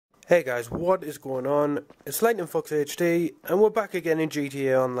Hey guys, what is going on? It's Lightning Fox HD, and we're back again in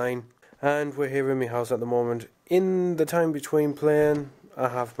GTA Online, and we're here in my house at the moment. In the time between playing, I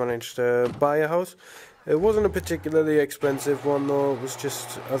have managed to buy a house. It wasn't a particularly expensive one though, it was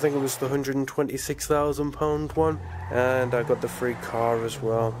just, I think it was the £126,000 one, and I got the free car as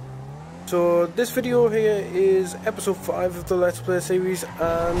well. So this video here is episode 5 of the Let's Play series,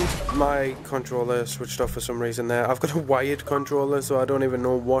 and my controller switched off for some reason there. I've got a wired controller, so I don't even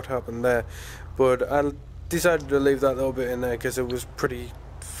know what happened there, but I decided to leave that little bit in there because it was pretty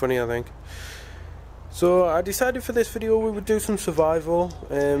funny, I think. So I decided for this video we would do some survival,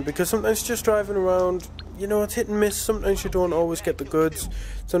 because sometimes just driving around, you know, it's hit and miss. Sometimes you don't always get the goods.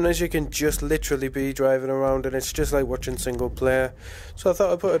 Sometimes you can just literally be driving around and it's just like watching single player. So I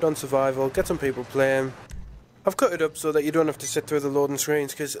thought I'd put it on survival, get some people playing. I've cut it up so that you don't have to sit through the loading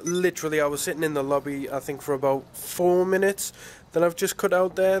screens, because literally I was sitting in the lobby I think for about 4 minutes that I've just cut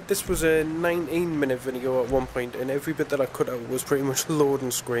out there. This was a 19-minute video at one point, and every bit that I cut out was pretty much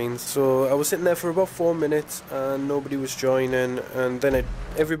loading screens. So I was sitting there for about 4 minutes and nobody was joining, and then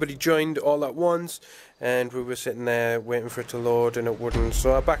everybody joined all at once and we were sitting there waiting for it to load and it wouldn't.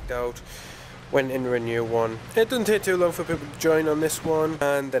 So I backed out, went into a new one. It doesn't take too long for people to join on this one,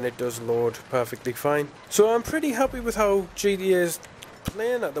 and then it does load perfectly fine. So I'm pretty happy with how GTA is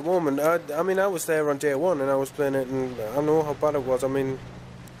playing at the moment. I mean, I was there on day one and I was playing it, and I know how bad it was. I mean,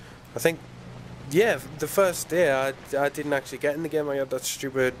 I think, yeah, the first day I didn't actually get in the game. I had that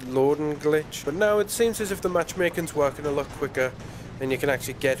stupid loading glitch. But now it seems as if the matchmaking's working a lot quicker and you can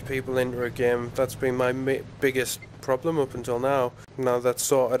actually get people into a game. That's been my biggest problem up until now. Now that's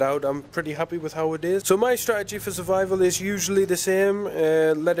sorted out, I'm pretty happy with how it is. So my strategy for survival is usually the same.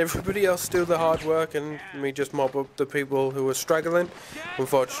 Let everybody else do the hard work and me just mop up the people who are struggling.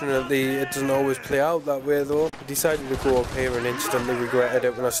 Unfortunately, it doesn't always play out that way though. I decided to go up here and instantly regretted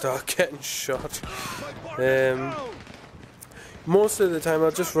it when I started getting shot. Most of the time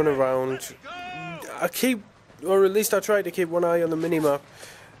I'll just run around. Or at least I try to keep one eye on the minimap.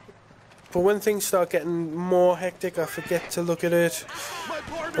 But when things start getting more hectic, I forget to look at it.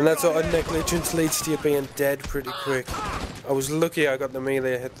 And that sort of negligence leads to you being dead pretty quick. I was lucky I got the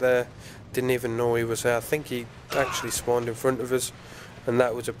melee hit there. Didn't even know he was there. I think he actually spawned in front of us. And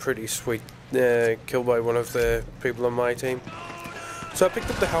that was a pretty sweet kill by one of the people on my team. So I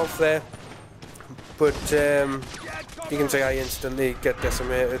picked up the health there. But you can say I instantly get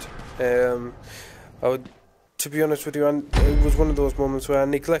decimated. To be honest with you, it was one of those moments where I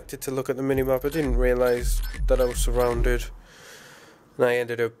neglected to look at the minimap. I didn't realise that I was surrounded, and I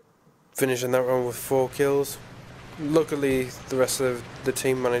ended up finishing that round with 4 kills. Luckily, the rest of the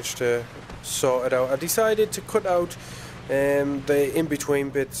team managed to sort it out. I decided to cut out the in-between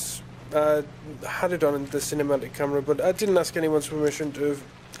bits. I had it on the cinematic camera, but I didn't ask anyone's permission to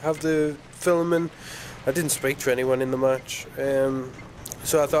have the filming. I didn't speak to anyone in the match.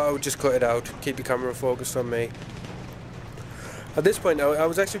 So I thought I would just cut it out, keep the camera focused on me. At this point I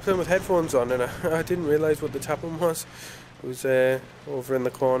was actually playing with headphones on, and I didn't realise what the tapping was. It was over in the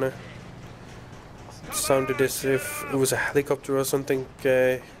corner. It sounded as if it was a helicopter or something,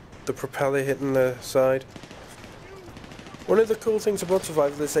 the propeller hitting the side. One of the cool things about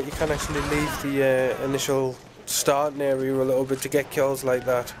survival is that you can actually leave the initial starting area a little bit to get kills like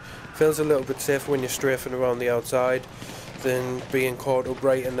that. Feels a little bit safer when you're strafing around the outside than being caught up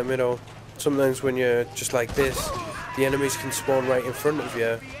right in the middle. Sometimes when you're just like this, the enemies can spawn right in front of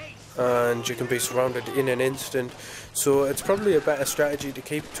you and you can be surrounded in an instant. So it's probably a better strategy to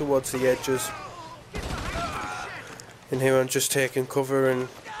keep towards the edges. And here I'm just taking cover and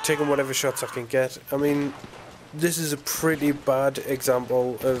taking whatever shots I can get. I mean, this is a pretty bad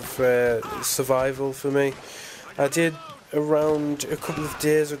example of survival for me. I did around a couple of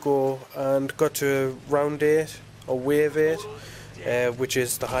days ago and got to round 8 or wave 8, which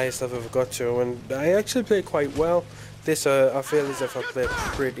is the highest I've ever got to, and I actually played quite well. This I feel as if I played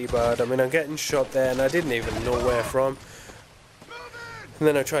pretty bad. I mean, I'm getting shot there and I didn't even know where from, and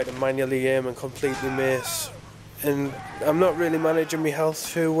then I tried to manually aim and completely miss, and I'm not really managing my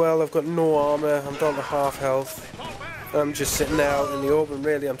health too well. I've got no armour, I'm down to half health. I'm just sitting there out in the open.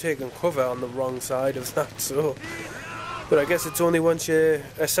 Really, I'm taking cover on the wrong side of that, so. But I guess it's only once you're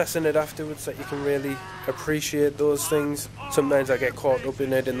assessing it afterwards that you can really appreciate those things. Sometimes I get caught up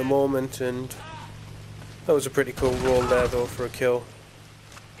in it in the moment, and that was a pretty cool roll there though for a kill.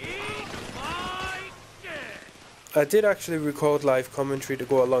 I did actually record live commentary to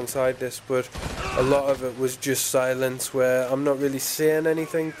go alongside this, but a lot of it was just silence where I'm not really saying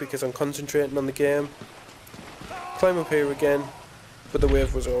anything because I'm concentrating on the game. Climb up here again, but the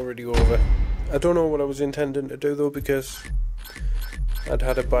wave was already over. I don't know what I was intending to do though, because I'd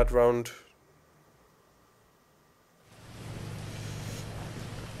had a bad round.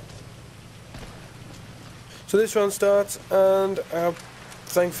 So this round starts, and I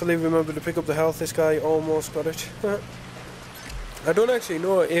thankfully remembered to pick up the health. This guy almost got it. I don't actually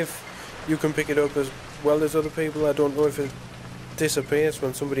know if you can pick it up as well as other people. I don't know if it disappears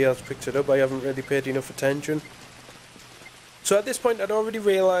when somebody else picks it up. I haven't really paid enough attention. So at this point I'd already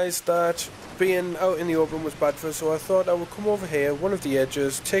realised that being out in the open was bad for us, so I thought I would come over here, one of the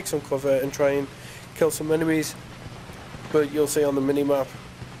edges, take some cover and try and kill some enemies. But you'll see on the minimap,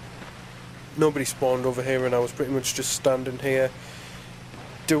 nobody spawned over here and I was pretty much just standing here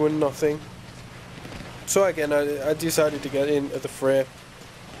doing nothing. So again, I decided to get into the fray.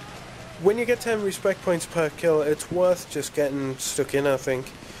 When you get 10 respect points per kill, it's worth just getting stuck in, I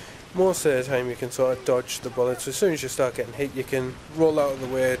think. Most of the time you can sort of dodge the bullets. As soon as you start getting hit, you can roll out of the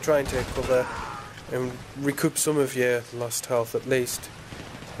way, try and take cover and recoup some of your lost health at least.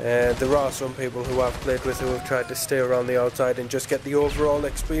 There are some people who I've played with who have tried to stay around the outside and just get the overall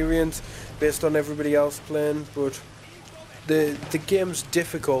experience based on everybody else playing, but the game's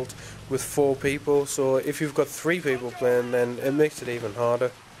difficult with 4 people, so if you've got 3 people playing, then it makes it even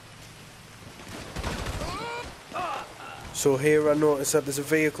harder. So here I notice that there's a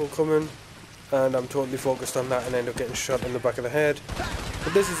vehicle coming, and I'm totally focused on that and end up getting shot in the back of the head.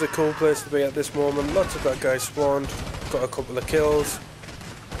 But this is a cool place to be at this moment. Lots of bad guys spawned, got a couple of kills.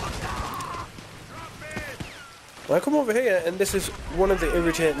 I come over here, and this is one of the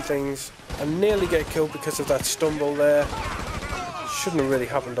irritating things. I nearly get killed because of that stumble there. Shouldn't have really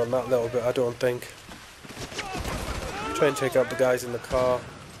happened on that little bit, I don't think. Try and take out the guys in the car.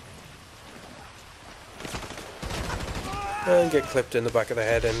 And get clipped in the back of the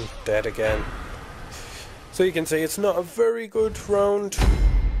head and dead again. So you can see it's not a very good round,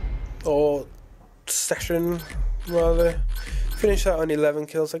 or session rather. Finished that on 11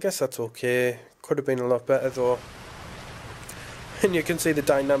 kills, I guess that's okay. Could have been a lot better though. And you can see the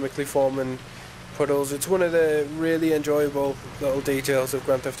dynamically forming puddles. It's one of the really enjoyable little details of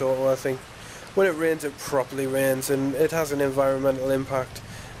Grand Theft Auto, I think. When it rains, it properly rains, and it has an environmental impact.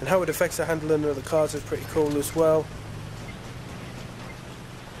 And how it affects the handling of the cars is pretty cool as well.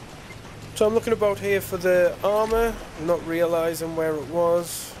 So I'm looking about here for the armour, not realising where it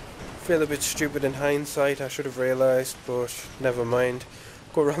was. Feel a bit stupid in hindsight, I should have realised, but never mind.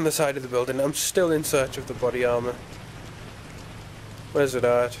 Go around the side of the building. I'm still in search of the body armour. Where's it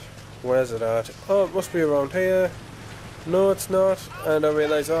at? Where's it at? Oh, it must be around here. No, it's not. And I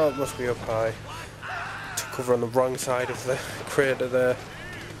realise, oh, it must be up high. Took cover on the wrong side of the crater there.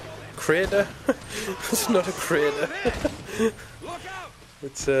 Crater? It's not a crater.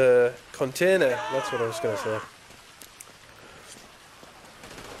 It's a container, that's what I was going to say.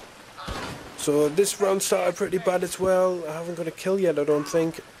 So this round started pretty bad as well. I haven't got a kill yet, I don't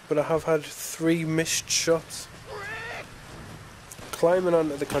think, but I have had 3 missed shots. Climbing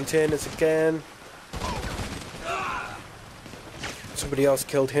onto the containers again. Somebody else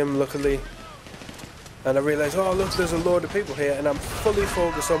killed him, luckily. And I realised, oh look, there's a load of people here, and I'm fully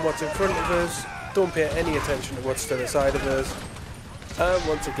focused on what's in front of us. Don't pay any attention to what's to the side of us. And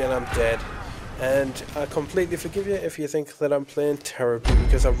once again I'm dead. And I completely forgive you if you think that I'm playing terribly,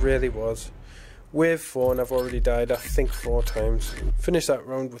 because I really was. Wave 4 and I've already died I think 4 times. Finished that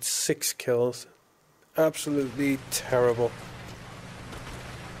round with 6 kills. Absolutely terrible.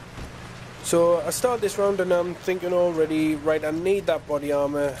 So I start this round and I'm thinking already, right, I need that body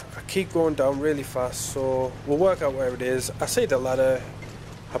armour. I keep going down really fast, so we'll work out where it is. I see the ladder,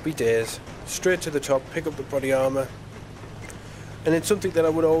 happy days. Straight to the top, pick up the body armour. And it's something that I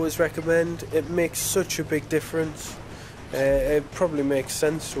would always recommend. It makes such a big difference. It probably makes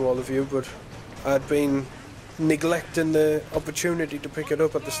sense to all of you, but I'd been neglecting the opportunity to pick it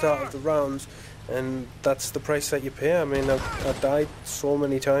up at the start of the rounds, and that's the price that you pay. I mean, I've died so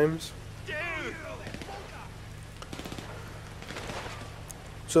many times.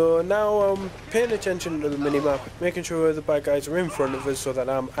 So now I'm paying attention to the minimap, making sure the bad guys are in front of us so that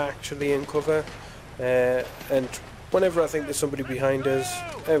I'm actually in cover, and whenever I think there's somebody behind us,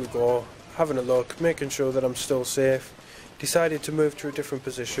 there we go, having a look, making sure that I'm still safe. Decided to move to a different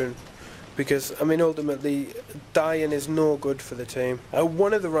position because, I mean, ultimately, dying is no good for the team.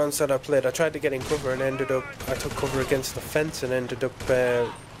 One of the rounds that I played, I tried to get in cover and I took cover against the fence and ended up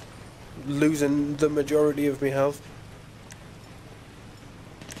losing the majority of my health.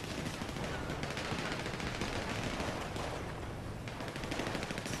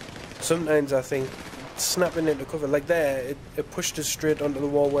 Sometimes I think snapping into cover like there, it pushed us straight onto the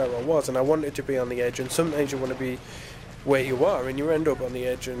wall where I was, and I wanted to be on the edge, and sometimes you want to be where you are and you end up on the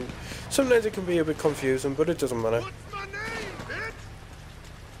edge, and sometimes it can be a bit confusing, but it doesn't matter.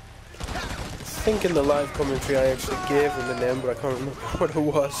 think in the live commentary I actually gave him the name, but I can't remember what it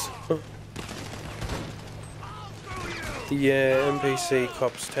was. The NPC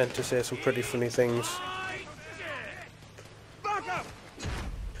cops tend to say some pretty funny things.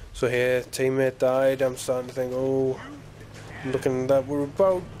 So here, teammate died. I'm starting to think, oh, looking at that, we're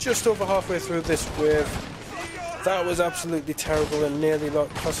about just over halfway through this wave. That was absolutely terrible and nearly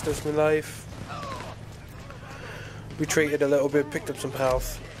cost us my life. Retreated a little bit, picked up some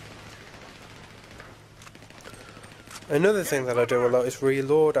health. Another thing that I do a lot is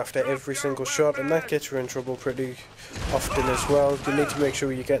reload after every single shot, and that gets you in trouble pretty often as well. You need to make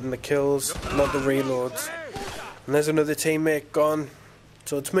sure you're getting the kills, not the reloads. And there's another teammate gone.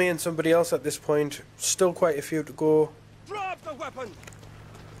 So it's me and somebody else at this point. Still quite a few to go. Drop the weapon.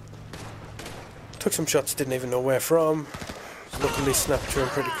 Took some shots, didn't even know where from. Luckily snapped through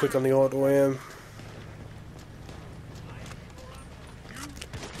pretty quick on the auto aim.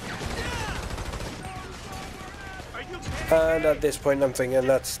 And at this point I'm thinking,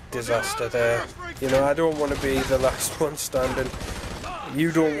 that's disaster there. You know, I don't want to be the last one standing.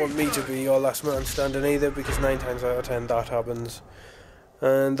 You don't want me to be your last man standing either, because 9 times out of 10 that happens.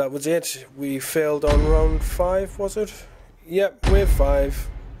 And that was it. We failed on round 5, was it? Yep, wave 5.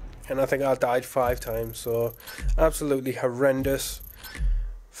 And I think I died 5 times, so absolutely horrendous.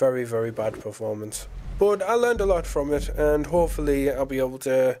 Very, very bad performance. But I learned a lot from it, and hopefully I'll be able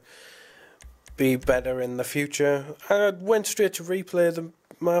to be better in the future. I went straight to replay the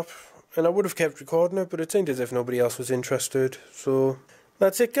map, and I would have kept recording it, but it seemed as if nobody else was interested. So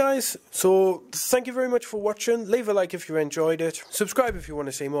that's it, guys. So thank you very much for watching. Leave a like if you enjoyed it. Subscribe if you want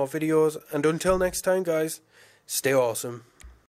to see more videos. And until next time, guys, stay awesome.